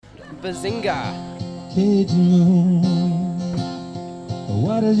Bazinga. Cajun moon,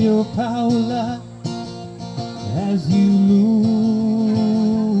 what is your power like as you move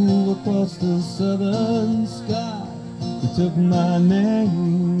across the southern sky? You took my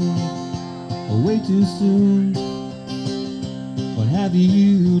name way too soon. What have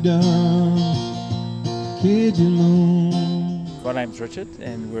you done, Cajun moon? My name's Richard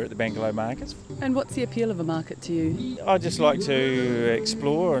and we're at the Bangalow markets. And what's the appeal of a market to you? I just like to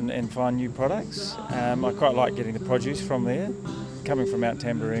explore and find new products. I quite like getting the produce from there. Coming from Mount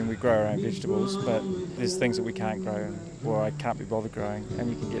Tambourine, we grow our own vegetables, but there's things that we can't grow or I can't be bothered growing,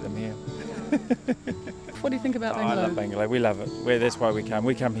 and you can get them here. What do you think about Bangalow? I love Bangalow, we love it. That's why we come.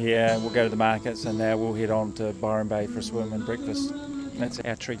 We come here, we'll go to the markets, and now we'll head on to Byron Bay for a swim and breakfast. That's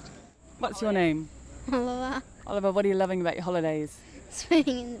our treat. What's your name? Oliver. Oliver, what are you loving about your holidays?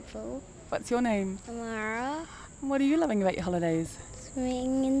 Swimming in the pool. What's your name? Amara. And what are you loving about your holidays?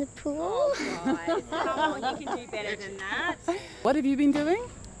 Swimming in the pool. Oh, guys, come on, you can do better than that. What have you been doing?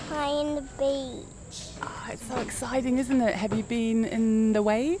 Playing the beach. Oh, it's so exciting, isn't it? Have you been in the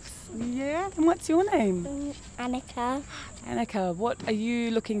waves? Yeah. And what's your name? Annika. Annika, what are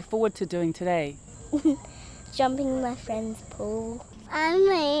you looking forward to doing today? Jumping in my friend's pool. I'm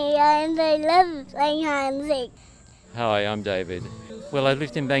me and I love playing hide and seek. Hi, I'm David. Well, I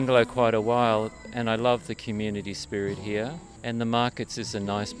lived in Bangalow quite a while and I love the community spirit here. And the markets is a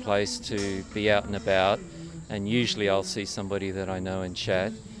nice place to be out and about, and usually I'll see somebody that I know and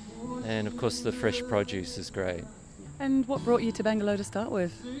chat. And of course the fresh produce is great. And what brought you to Bangalow to start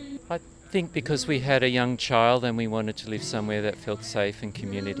with? I think because we had a young child and we wanted to live somewhere that felt safe and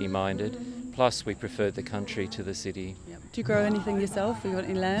community minded. Plus we preferred the country to the city. Yep. Do you grow anything yourself? Have you got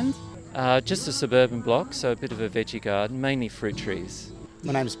any land? Just a suburban block, so a bit of a veggie garden, mainly fruit trees.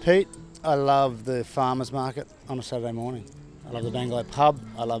 My name's Pete. I love the farmers market on a Saturday morning. I love the Bangalow pub.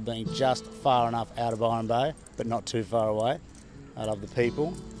 I love being just far enough out of Byron Bay, but not too far away. I love the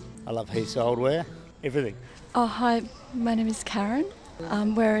people. I love Heath's Oldwear. Everything. Oh, hi. My name is Karen.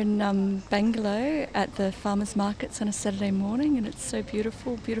 We're in Bangalow at the farmers markets on a Saturday morning, and it's so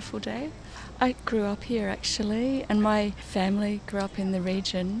beautiful, beautiful day. I grew up here actually, and my family grew up in the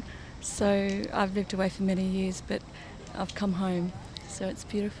region, so I've lived away for many years, but I've come home, so it's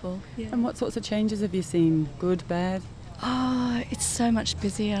beautiful. Yeah. And what sorts of changes have you seen? Good, bad? Oh, it's so much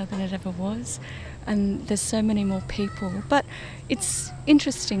busier than it ever was, and there's so many more people. But it's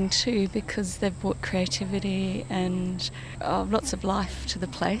interesting too because they've brought creativity and lots of life to the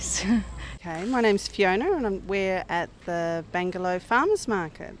place. Okay, my name's Fiona and we're at the Bangalow Farmers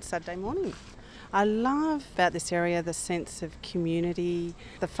Market Saturday morning. I love about this area the sense of community,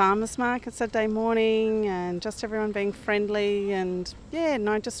 the farmers market Saturday morning and just everyone being friendly and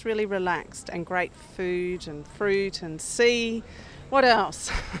just really relaxed, and great food and fruit and sea. What else?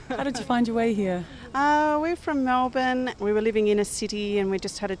 How did you find your way here? We're from Melbourne. We were living in a city and we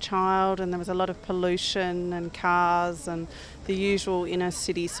just had a child, and there was a lot of pollution and cars and the usual inner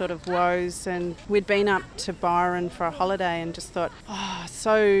city sort of woes, and we'd been up to Byron for a holiday and just thought,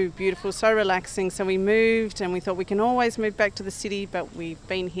 so beautiful, so relaxing. So we moved and we thought we can always move back to the city, but we've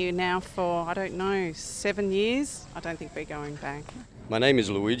been here now for, 7 years. I don't think we're going back. My name is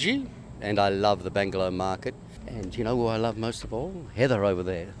Luigi and I love the Bangalow market. And you know who I love most of all? Heather over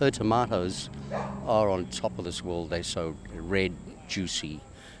there. Her tomatoes are on top of this world. They're so red, juicy.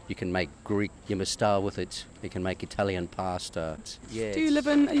 You can make Greek yamasta with it. You can make Italian pasta. Yeah.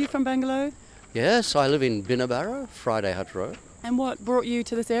 Are you from Bangalow? Yes, I live in Binnabarra, Friday Hut Road. And what brought you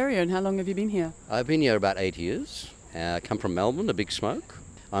to this area and how long have you been here? I've been here about 8 years. I come from Melbourne, a big smoke.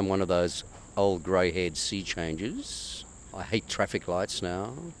 I'm one of those old grey-haired sea changers. I hate traffic lights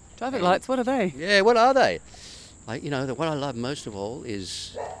now. Traffic lights, what are they? Yeah, what are they? What I love most of all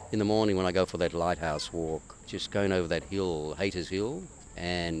is in the morning when I go for that lighthouse walk, just going over that hill, Haters Hill,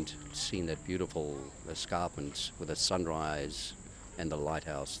 and seeing that beautiful escarpment with the sunrise and the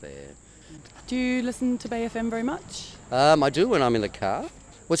lighthouse there. Do you listen to Bay FM very much? I do when I'm in the car.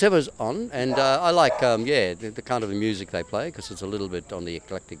 Whatever's on, and I like, the kind of the music they play because it's a little bit on the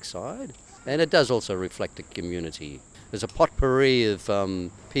eclectic side. And it does also reflect the community. There's a potpourri of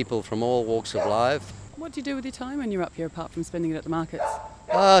people from all walks of life. What do you do with your time when you're up here apart from spending it at the markets?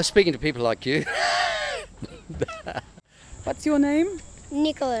 Speaking to people like you. What's your name?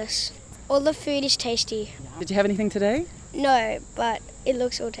 Nicholas. All the food is tasty. Did you have anything today? No, but it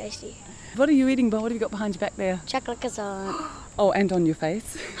looks all tasty. What are you eating, Bo? What have you got behind your back there? Chocolate croissant. Oh, and on your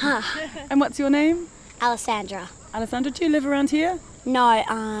face. And what's your name? Alessandra. Alessandra, do you live around here? No,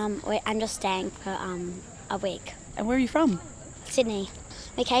 I'm just staying for a week. And where are you from? Sydney.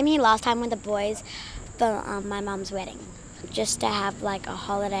 We came here last time with the boys for my mum's wedding. just to have like a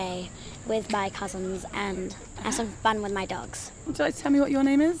holiday with my cousins and have some fun with my dogs. Would you like to tell me what your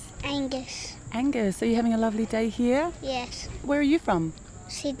name is? Angus. Angus, are you having a lovely day here? Yes. Where are you from?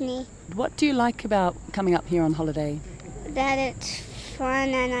 Sydney. What do you like about coming up here on holiday? That it's fun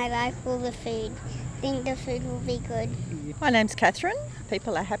and I like all the food. I think the food will be good. My name's Catherine.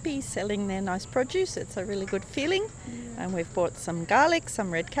 People are happy selling their nice produce. It's a really good feeling. And we've bought some garlic,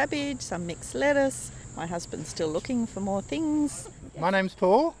 some red cabbage, some mixed lettuce. My husband's still looking for more things. My name's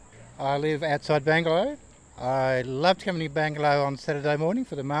Paul. I live outside Bangalow. I loved coming to Bangalow on Saturday morning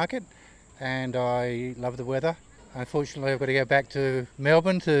for the market, and I love the weather. Unfortunately, I've got to go back to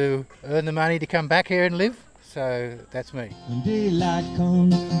Melbourne to earn the money to come back here and live, so that's me. When daylight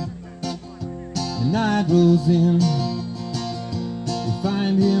comes and night rolls in, you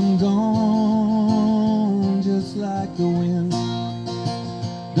find him gone just like the wind.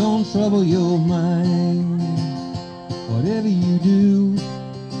 Don't trouble your mind, whatever you do,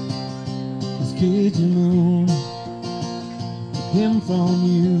 this cage and moon, him from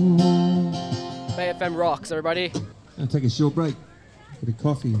you. Bay FM rocks, everybody. I'll take a short break, get a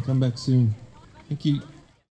coffee and come back soon. Thank you.